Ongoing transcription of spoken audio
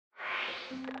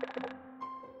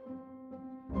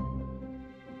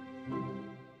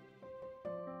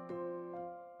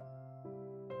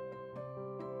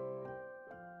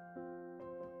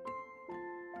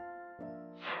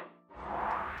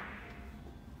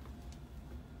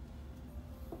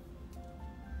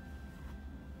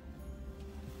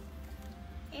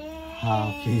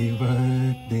Happy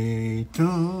birthday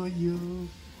to you.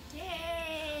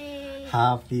 Yay!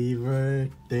 Happy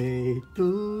birthday to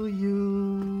you.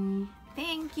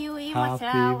 Thank you,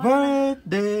 Happy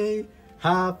birthday.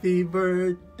 Happy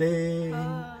birthday.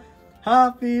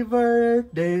 Happy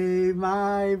birthday,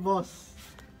 my boss.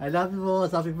 I love you,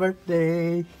 boss. Happy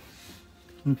birthday.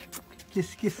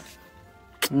 Kiss, kiss.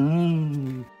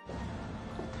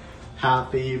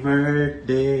 Happy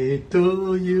birthday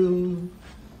to you.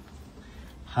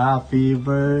 Happy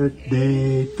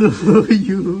birthday to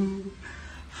you.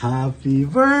 Happy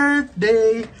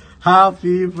birthday.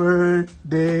 Happy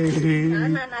birthday.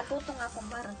 Natutong ako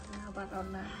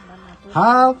parang na.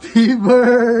 Happy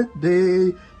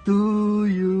birthday to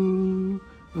you.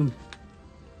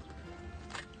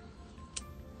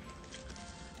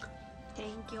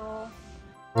 Thank you.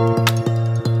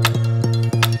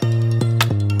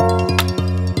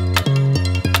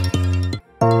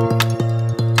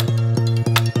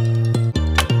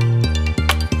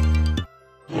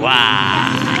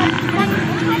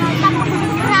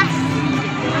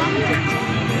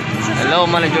 Hello,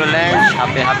 Manager Lens.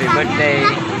 Happy birthday.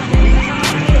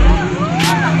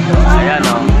 Ayan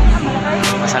o.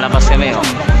 Nasa labas kami o.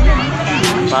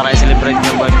 Para i-celebrate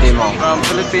yung birthday mo. From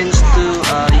Philippines to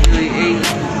UAE.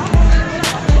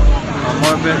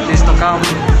 More birthdays to come.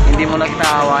 Hindi mo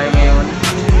nagtawa yung ngayon.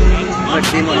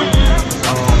 Birthday mo.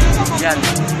 So, yan.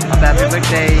 Happy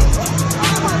birthday.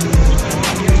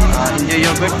 Enjoy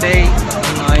your birthday.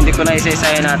 Hindi ko na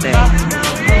isa-isahin natin.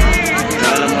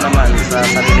 Alam mo naman sa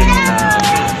sarili mo na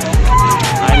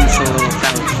I'm so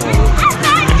thankful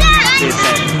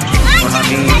for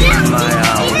having you in my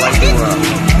wide world.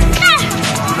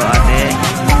 So ate,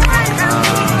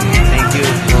 thank you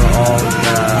for all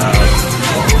the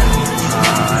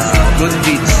good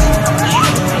deeds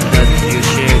that you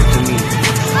shared to me,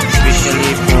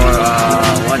 especially for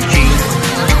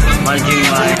managing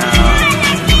my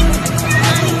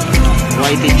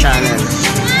YT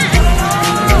channels.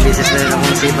 Beses na rin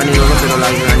akong sipa ni Lolo pero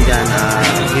lagi nandyan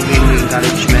giving me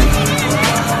encouragement,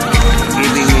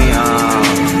 giving me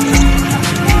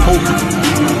hope.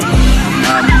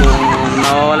 Kung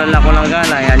nawawalan ako ng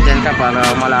gana, andyan ka para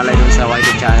malalay dun sa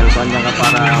YT channel ko. Andyan ka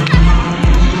para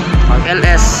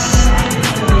mag-LS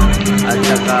at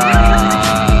saka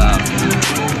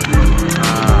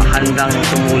handang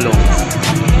tumulong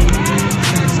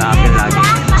sa akin lagi.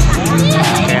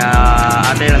 Kaya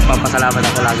ate, nagpapasalamat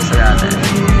ako lagi sa ate.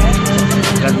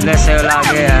 God bless sa'yo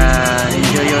lagi.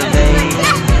 Enjoy your day.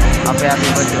 Happy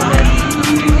birthday ulit.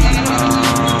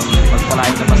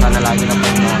 Pagpalain ka pa sana lagi ng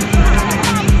Panginoon.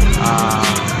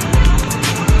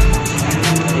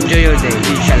 Enjoy your day.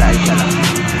 Inshallah, inshallah.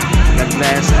 God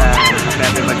bless and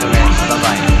happy birthday ulit.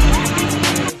 Bye-bye.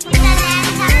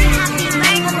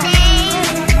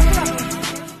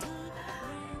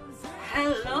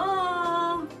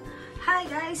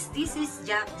 This is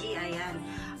Jack G. Ayan.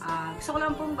 Gusto ko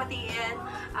lang pong batiin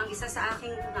ang isa sa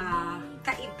aking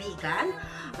kaibigan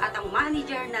at ang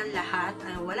manager ng lahat.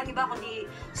 Walang iba kundi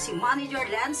si Manager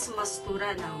Lance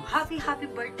Mastura ng happy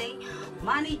birthday,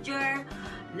 Manager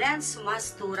Lance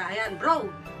Mastura. Ayan, bro.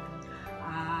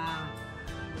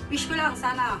 Wish ko lang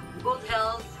sana good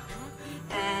health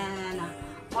and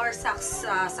more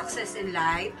success in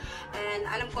life. And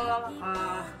alam ko,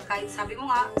 kahit sabi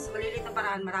mo nga, sa maliliit na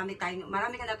paraan, marami ka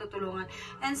natutulungan.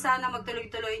 And sana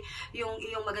magtuloy-tuloy yung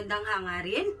iyong magandang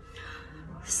hangarin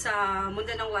sa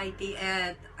mundo ng YT.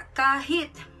 At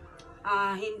kahit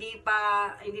hindi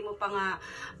mo pa nga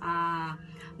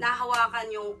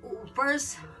nahawakan yung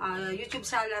first YouTube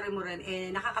salary mo rin,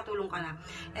 nakakatulong ka na.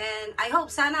 And I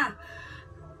hope sana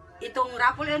itong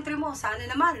raffle entry mo, sana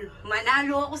naman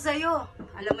manalo ako sa'yo.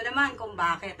 Alam mo naman kung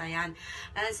bakit. Ayan.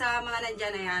 And sa mga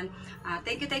nandyan, ayan,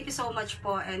 thank you so much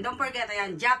po. And don't forget,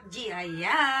 ayan, Jack G,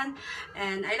 ayan.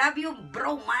 And I love you,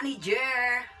 bro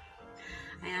manager.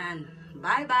 Ayan.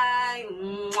 Bye-bye.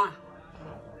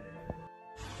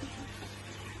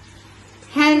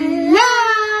 Hello!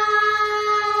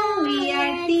 We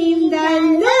are Team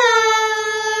Dalos!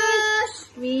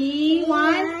 We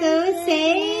want to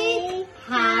say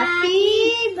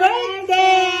happy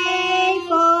birthday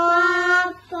po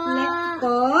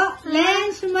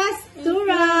Lance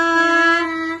Mastura.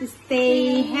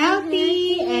 Stay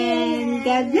healthy and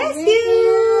God bless you.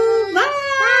 Bye!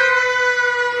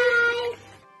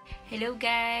 Hello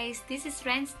guys! guys! This is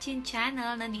Ren's Chin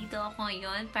Channel. Nandito ako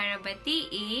ngayon para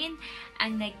batiin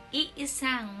ang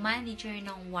nag-iisang manager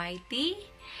ng YT.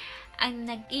 Ang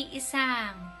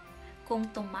nag-iisang kung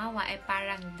tumawa ay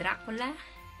parang Dracula.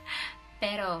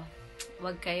 Pero,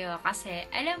 wag kayo kasi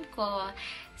alam ko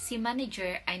si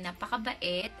manager ay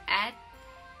napakabait at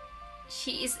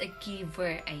she is a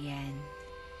giver. Ayan.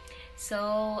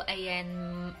 So, ayan,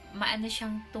 maano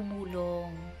siyang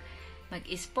tumulong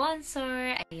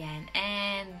mag-sponsor, ayan,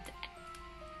 and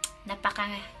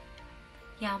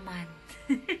napaka-yaman.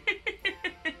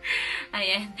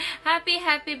 Ayan,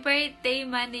 happy birthday,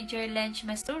 Manager Lench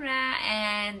Mastura,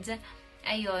 and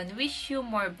ayun, wish you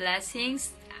more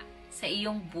blessings sa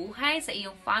iyong buhay, sa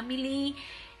iyong family,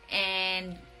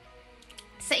 and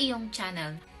sa iyong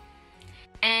channel.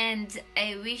 And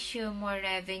I wish you more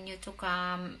revenue to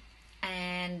come.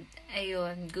 And,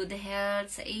 ayun, good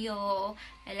health sa iyo.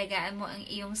 Alagaan mo ang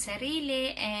iyong sarili.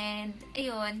 And,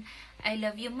 ayun, I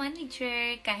love you,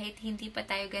 manager. Kahit hindi pa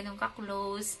tayo ganun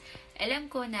ka-close. Alam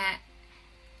ko na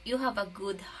you have a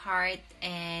good heart.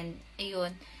 And,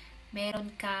 ayun,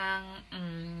 meron kang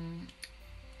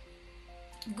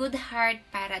good heart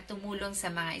para tumulong sa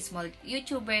mga small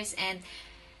YouTubers. And,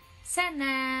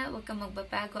 sana, huwag kang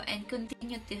magbabago and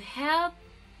continue to help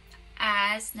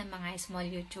as na mga small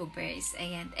YouTubers.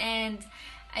 Ayan. And,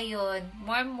 ayun,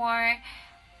 more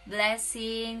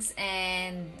blessings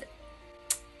and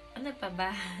ano pa ba?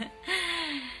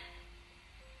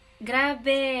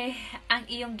 Grabe ang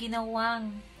iyong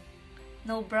ginawang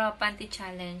no bra panty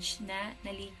challenge na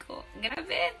naligo.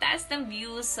 Grabe, taas ng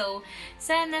views. So,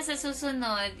 sana sa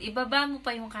susunod, ibaba mo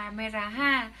pa yung camera,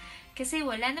 ha? Kasi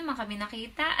wala naman kami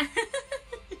nakita.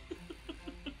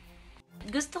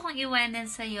 Gusto kong iwanan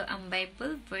sa iyo ang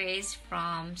Bible verse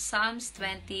from Psalms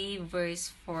 20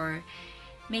 verse 4.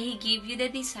 May He give you the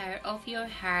desire of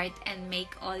your heart and make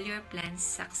all your plans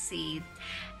succeed.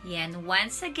 Yan.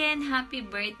 Once again, happy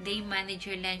birthday,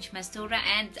 Manager Lench Mastura,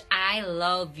 and I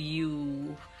love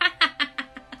you.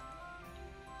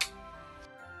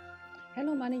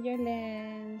 Hello, Manager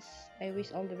Lens. I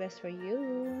wish all the best for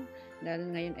you.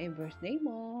 Dahil ngayon ay birthday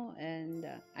mo. And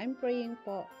I'm praying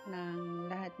po ng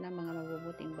lahat ng mga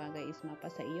mabubuting bagay is mapa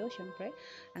sa iyo. Siyempre,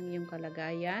 ang iyong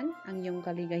kalagayan, ang iyong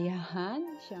kaligayahan.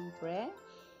 Siyempre,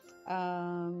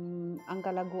 ang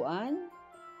kalaguan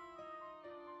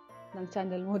ng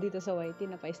channel mo dito sa YT.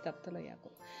 Napa-stop tuloy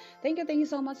ako. Thank you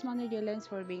so much, Manager Lens,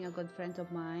 for being a good friend of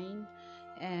mine.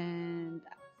 And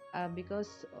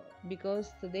because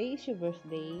today is your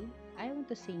birthday, I want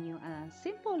to sing you a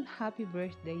simple happy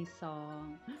birthday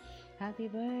song. Happy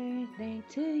birthday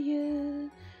to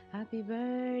you. Happy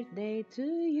birthday to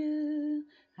you.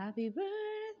 Happy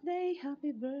birthday,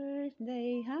 happy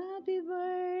birthday, happy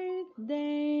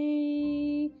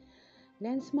birthday,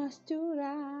 Lens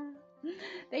Mastura.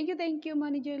 Thank you,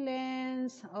 Manager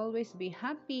Lens. Always be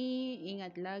happy.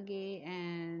 Ingat lagi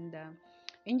and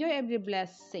enjoy every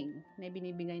blessing na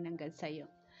binibigay ng God sa iyo.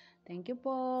 Thank you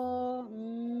po.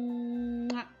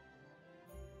 Mwah!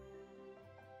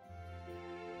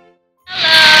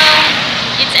 Hello,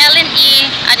 it's Ellen E.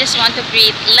 I just want to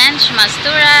greet Lench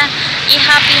Mastura.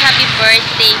 Happy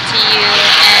birthday to you,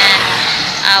 and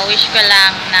wish ko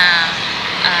lang na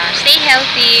stay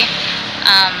healthy,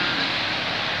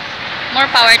 more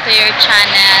power to your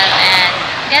channel, and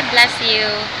God bless you.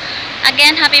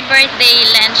 Again, happy birthday,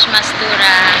 Lench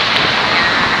Mastura.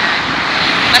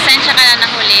 Pasensya ka na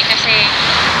nahuli kasi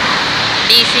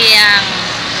busy ang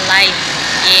live.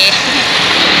 Yeah.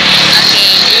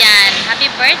 Okay, yan. Happy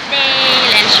birthday,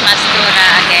 Lench Mastura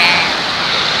again.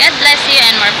 God bless you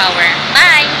and more power.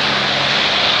 Bye!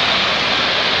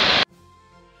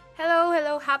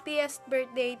 Hello, happiest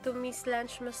birthday to Miss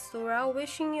Lench Mastura.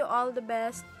 Wishing you all the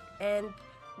best and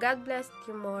God bless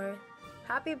you more.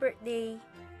 Happy birthday!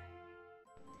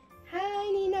 Hi,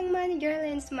 Ninang Manager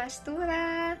Lens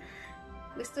Mastura.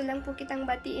 Gusto lang po kitang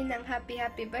batiin ng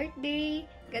happy birthday.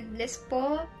 God bless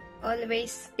po.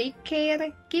 Always take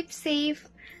care, keep safe,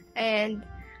 and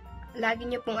lagi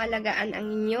niyo pong alagaan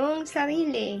ang inyong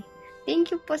sarili.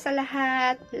 Thank you po sa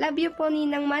lahat. Love you po,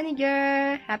 Ninang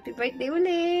Manager. Happy birthday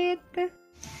ulit.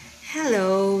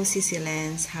 Hello, Sissy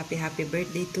Lens. Happy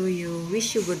birthday to you.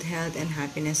 Wish you good health and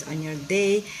happiness on your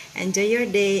day. Enjoy your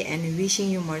day and wishing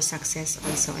you more success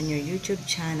also on your YouTube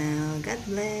channel. God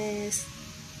bless.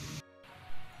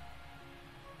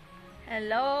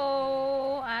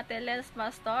 Hello, Ate Lens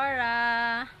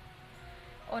Mastora.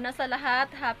 Una sa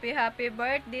lahat, happy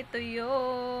birthday to you.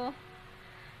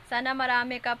 Sana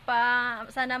marami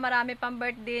pang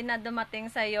birthday na dumating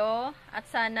sa iyo at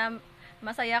sana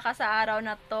masaya ka sa araw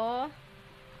na to.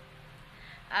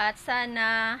 At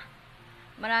sana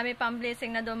marami pang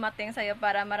blessing na dumating sa'yo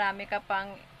para marami ka pang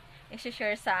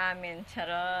i-share sa amin.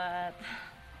 Charot.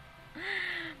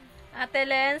 Ate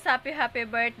Lens, happy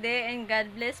birthday and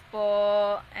God bless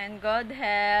po. And God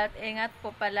health. Ingat po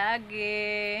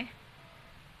palagi.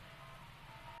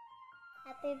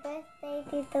 Happy birthday,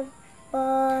 Tito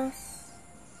Boss.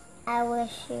 I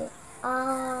wish you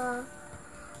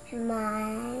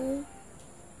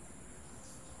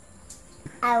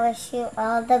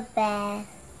all the best.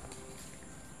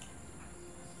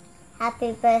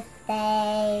 Happy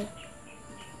birthday.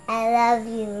 I love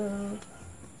you.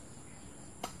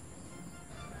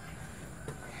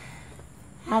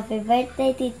 Happy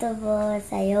birthday, Tito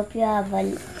Boss. I hope you have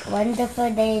a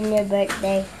wonderful day in your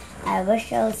birthday. I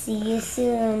wish I'll see you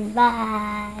soon.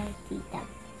 Bye, Tita.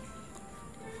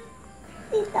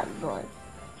 Tita Boss.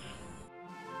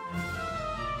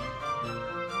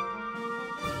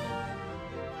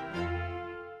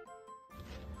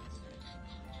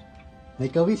 May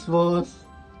kawis, boss.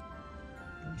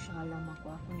 Siya lang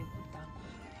makuha ko ni puta.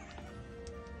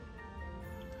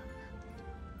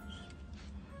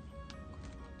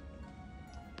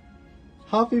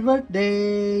 Happy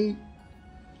birthday!